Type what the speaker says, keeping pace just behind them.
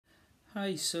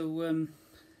Hi. So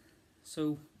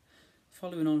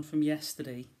following on from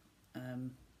yesterday,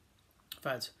 I've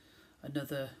had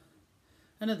another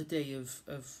day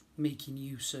of making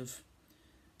use of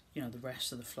the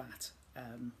rest of the flat,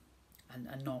 and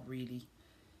not really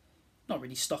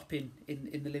stopping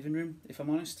in the living room. If I'm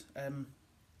honest,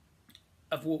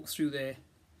 I've walked through there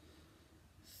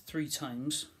 3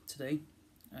 times today.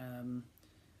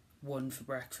 One for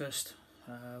breakfast,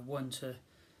 one to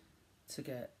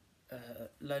get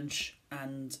lunch,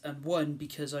 and one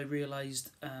because I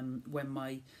realised when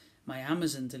my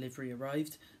Amazon delivery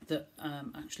arrived that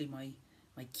actually my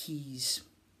keys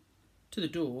to the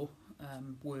door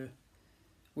were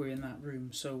in that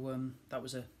room. So that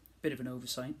was a bit of an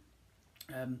oversight.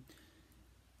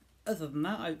 Other than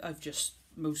that, I've just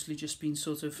mostly just been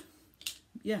sort of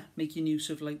making use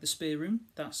of like the spare room.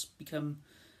 That's become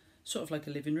sort of like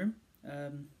a living room.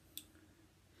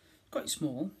 Quite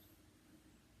small,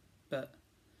 but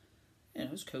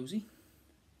it's cosy.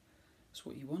 That's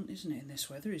what you want, isn't it? In this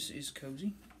weather, is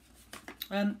cosy.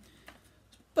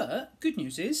 But good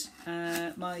news is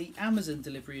my Amazon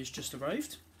delivery has just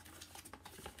arrived.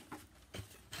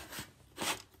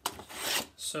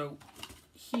 So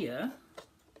here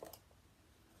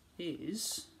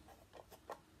is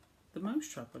the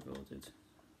mousetrap I've ordered.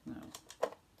 Now,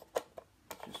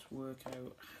 just work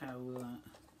out how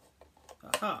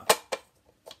that.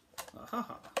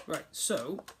 Aha. Right.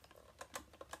 So,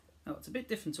 now it's a bit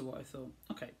different to what I thought.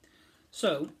 Okay.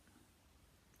 So,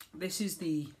 this is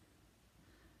the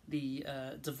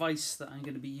device that I'm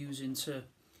going to be using to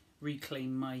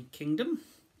reclaim my kingdom,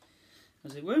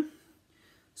 as it were.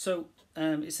 So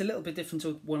it's a little bit different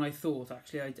to what I thought.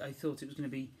 Actually, I thought it was going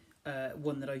to be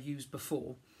one that I've used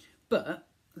before, but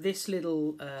this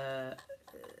little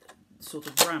sort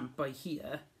of ramp by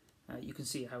here, you can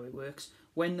see how it works.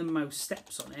 When the mouse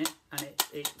steps on it and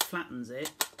it flattens it,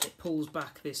 it pulls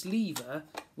back this lever,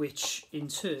 which in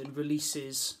turn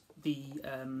releases the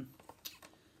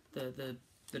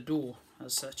door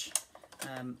as such.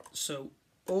 So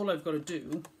all I've got to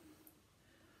do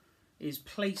is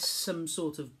place some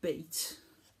sort of bait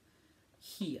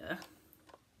here.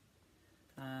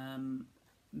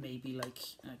 Maybe like,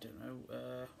 I don't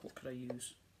know, what could I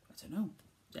use? I don't know.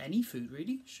 Any food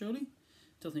really, surely.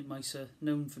 Don't think mice are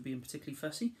known for being particularly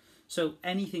fussy. So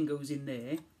anything goes in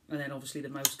there, and then obviously the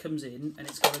mouse comes in and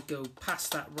it's got to go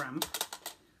past that ramp,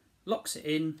 locks it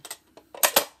in.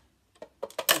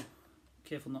 Oh,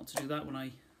 careful not to do that when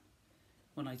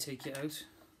I take it out.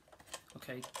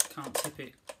 Okay, can't tip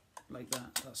it like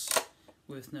that. That's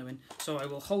worth knowing. So I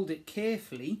will hold it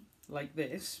carefully like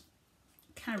this,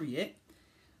 carry it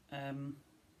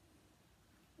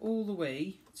all the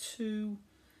way to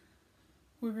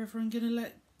wherever I'm going to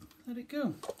let it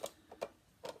go.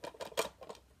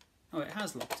 Oh, it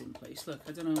has locked in place. Look,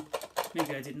 I don't know.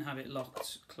 Maybe I didn't have it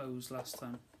closed last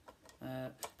time.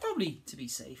 Probably to be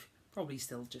safe. Probably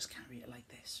still just carry it like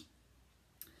this.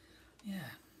 Yeah.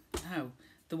 Now,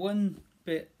 the one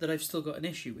bit that I've still got an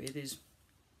issue with is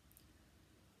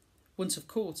once I've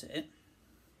caught it,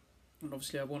 and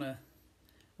obviously I want to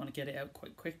get it out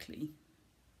quite quickly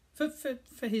for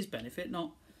his benefit.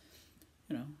 Not,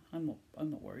 I'm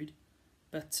not worried,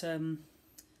 but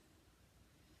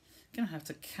gonna have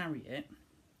to carry it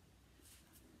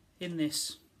in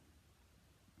this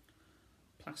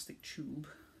plastic tube.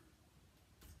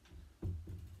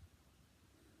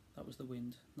 That was the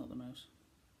wind, not the mouse.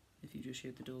 If you just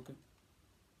heard the door go,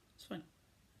 it's fine.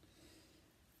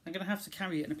 I'm gonna have to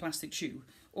carry it in a plastic tube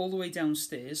all the way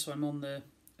downstairs. So I'm on the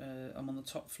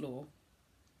top floor,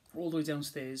 all the way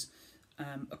downstairs,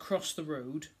 across the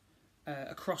road,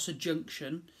 across a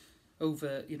junction,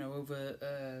 over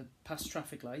past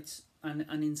traffic lights, and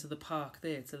into the park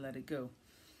there to let it go.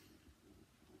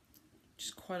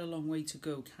 Just quite a long way to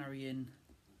go carrying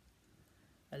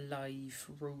a live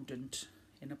rodent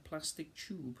in a plastic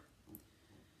tube.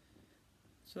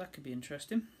 So that could be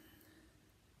interesting.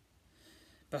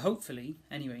 But hopefully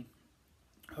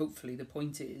the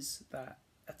point is that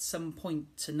at some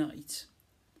point tonight,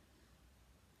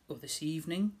 or this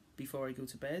evening before I go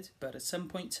to bed, but at some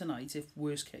point tonight, if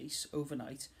worst case,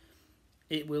 overnight,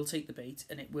 it will take the bait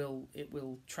and it will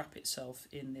trap itself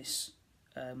in this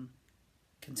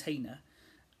container,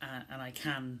 and I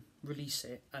can release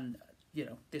it, and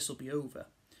this will be over.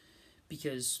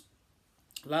 Because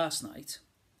last night,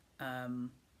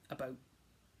 about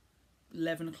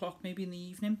 11 o'clock maybe in the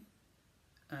evening,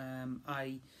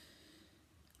 I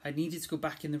needed to go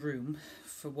back in the room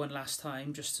for one last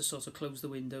time, just to sort of close the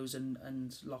windows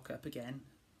and lock up again,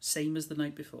 same as the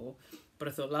night before. But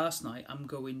I thought last night I'm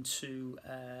going to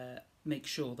make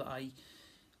sure that I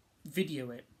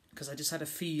video it because I just had a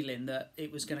feeling that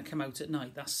it was going to come out at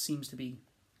night. That seems to be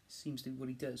what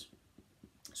he does.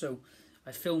 So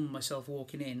I filmed myself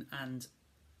walking in, and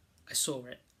I saw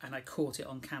it, and I caught it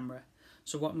on camera.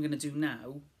 So what I'm going to do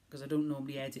now, because I don't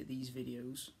normally edit these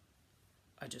videos,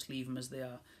 I just leave them as they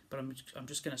are, but I'm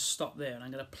just going to stop there, and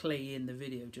I'm going to play in the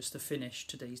video just to finish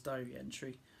today's diary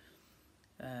entry.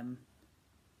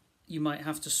 You might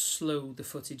have to slow the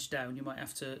footage down, you might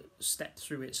have to step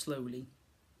through it slowly,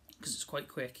 because it's quite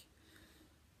quick,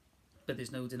 but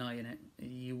there's no denying it.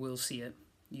 You will see it.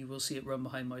 You will see it run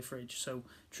behind my fridge. So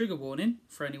trigger warning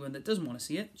for anyone that doesn't want to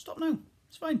see it, stop now,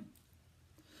 it's fine.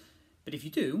 But if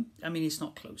you do, I mean, it's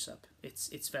not close up,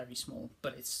 it's very small,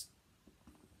 but it's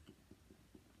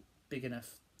big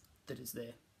enough that it's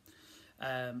there.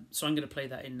 So I'm going to play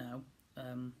that in now,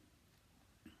 and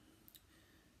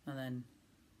then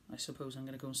I suppose I'm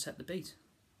going to go and set the bait,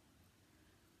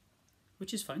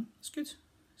 which is fine. It's good.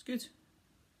 It's good.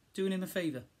 Doing him a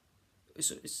favour.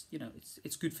 It's you know,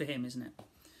 it's good for him, isn't it?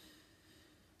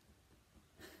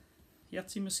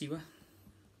 Yatsi Masiwa.